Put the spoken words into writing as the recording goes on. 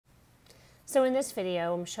So in this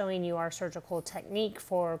video, I'm showing you our surgical technique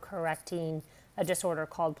for correcting a disorder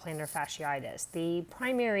called plantar fasciitis. The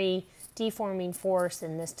primary deforming force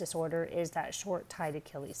in this disorder is that short tight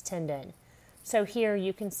Achilles tendon. So here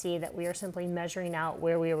you can see that we are simply measuring out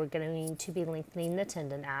where we were going to be lengthening the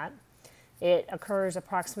tendon at. It occurs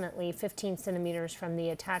approximately 15 centimeters from the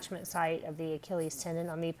attachment site of the Achilles tendon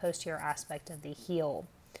on the posterior aspect of the heel.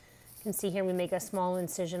 You can see here we make a small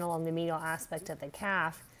incision along the medial aspect of the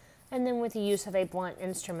calf, and then with the use of a blunt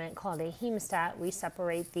instrument called a hemostat, we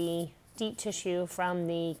separate the deep tissue from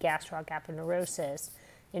the gastroc aponeurosis,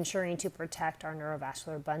 ensuring to protect our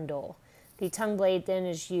neurovascular bundle. The tongue blade then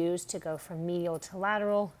is used to go from medial to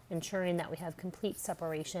lateral, ensuring that we have complete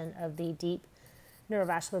separation of the deep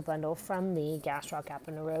neurovascular bundle from the gastroc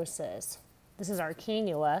aponeurosis. This is our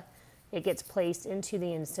cannula. It gets placed into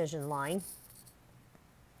the incision line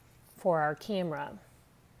for our camera.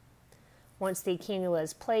 Once the cannula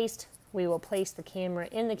is placed, we will place the camera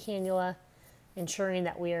in the cannula, ensuring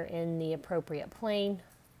that we are in the appropriate plane.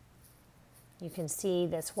 You can see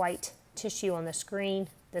this white tissue on the screen.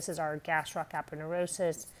 This is our gastroc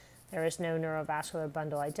aponeurosis. There is no neurovascular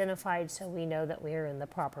bundle identified, so we know that we are in the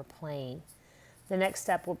proper plane. The next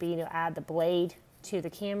step will be to add the blade to the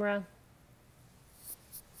camera.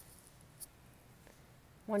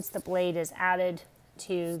 Once the blade is added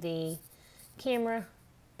to the camera,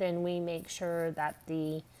 then we make sure that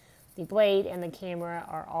the blade and the camera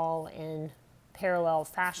are all in parallel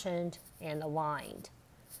fashioned and aligned.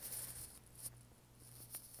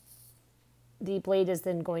 The blade is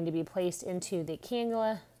then going to be placed into the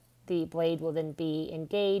cannula. The blade will then be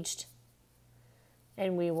engaged,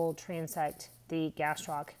 and we will transect the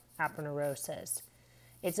gastroc aponeurosis.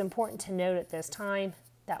 It's important to note at this time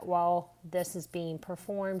that while this is being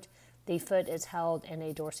performed, the foot is held in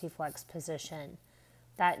a dorsiflex position.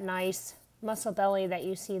 That nice muscle belly that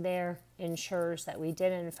you see there ensures that we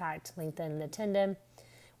did in fact lengthen the tendon.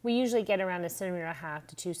 We usually get around 1.5 centimeters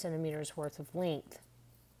to 2 centimeters worth of length.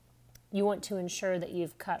 You want to ensure that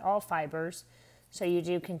you've cut all fibers, so you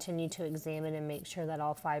do continue to examine and make sure that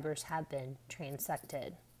all fibers have been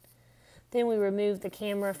transected. Then we remove the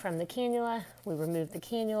camera from the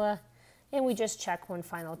cannula, and we just check one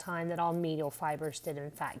final time that all medial fibers did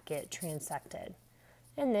in fact get transected.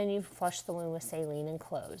 And then you flush the wound with saline and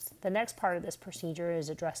close. The next part of this procedure is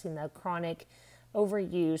addressing the chronic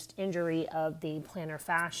overused injury of the plantar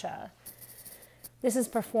fascia. This is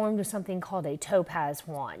performed with something called a topaz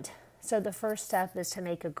wand. So the first step is to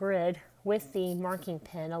make a grid with the marking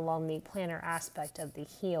pin along the plantar aspect of the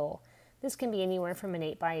heel. This can be anywhere from an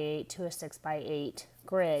 8x8 to a 6x8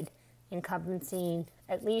 grid, encompassing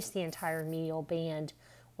at least the entire medial band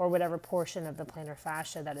or whatever portion of the plantar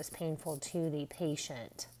fascia that is painful to the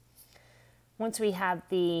patient. Once we have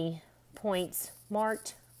the points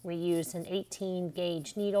marked, we use an 18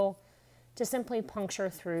 gauge needle to simply puncture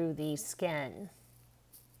through the skin.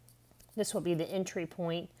 This will be the entry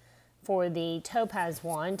point for the topaz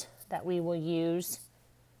wand that we will use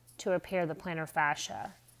to repair the plantar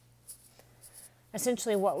fascia.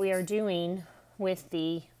 Essentially what we are doing with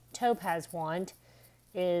the topaz wand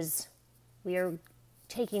is we are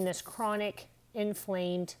taking this chronic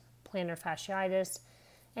inflamed plantar fasciitis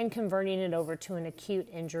and converting it over to an acute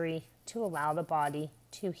injury to allow the body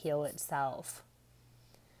to heal itself.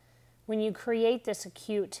 When you create this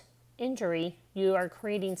acute injury, you are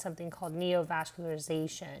creating something called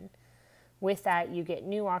neovascularization. With that, you get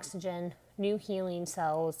new oxygen, new healing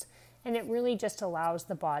cells, and it really just allows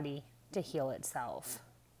the body to heal itself.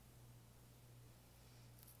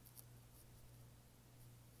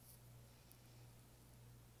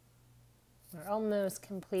 We're almost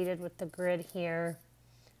completed with the grid here.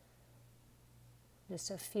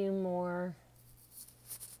 Just a few more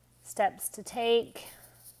steps to take.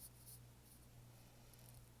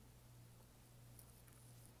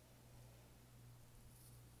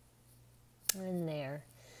 And there.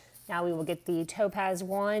 Now we will get the topaz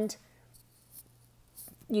wand.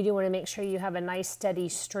 You do want to make sure you have a nice steady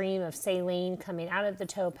stream of saline coming out of the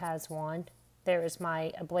topaz wand. There is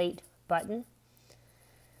my ablate button.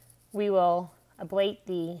 We will ablate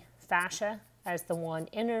the fascia as the wand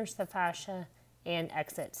enters the fascia and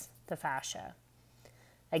exits the fascia.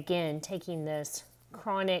 Again, taking this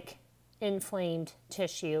chronic inflamed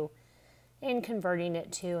tissue and converting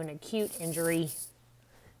it to an acute injury,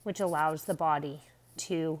 which allows the body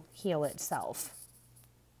to heal itself.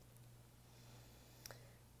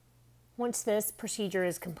 Once this procedure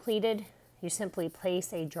is completed, you simply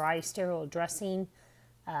place a dry sterile dressing.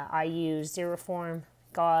 I use Xeroform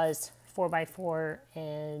gauze 4x4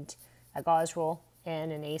 and a gauze roll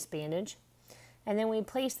and an ace bandage. And then we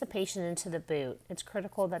place the patient into the boot. It's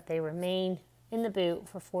critical that they remain in the boot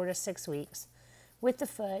for 4 to 6 weeks with the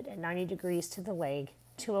foot at 90 degrees to the leg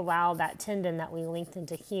to allow that tendon that we lengthen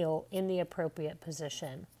to heal in the appropriate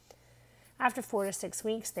position. After 4 to 6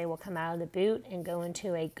 weeks, they will come out of the boot and go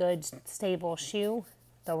into a good, stable shoe.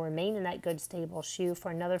 They'll remain in that good, stable shoe for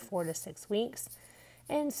another 4 to 6 weeks,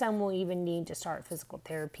 and some will even need to start physical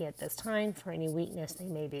therapy at this time for any weakness they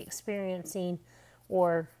may be experiencing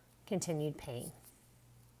or continued pain.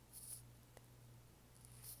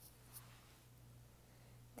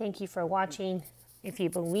 Thank you for watching. If you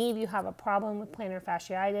believe you have a problem with plantar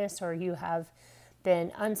fasciitis or you have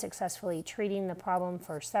been unsuccessfully treating the problem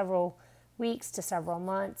for several weeks to several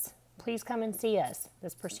months, please come and see us.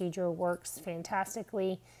 This procedure works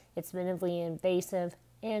fantastically. It's minimally invasive,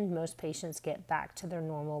 and most patients get back to their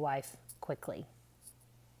normal life quickly.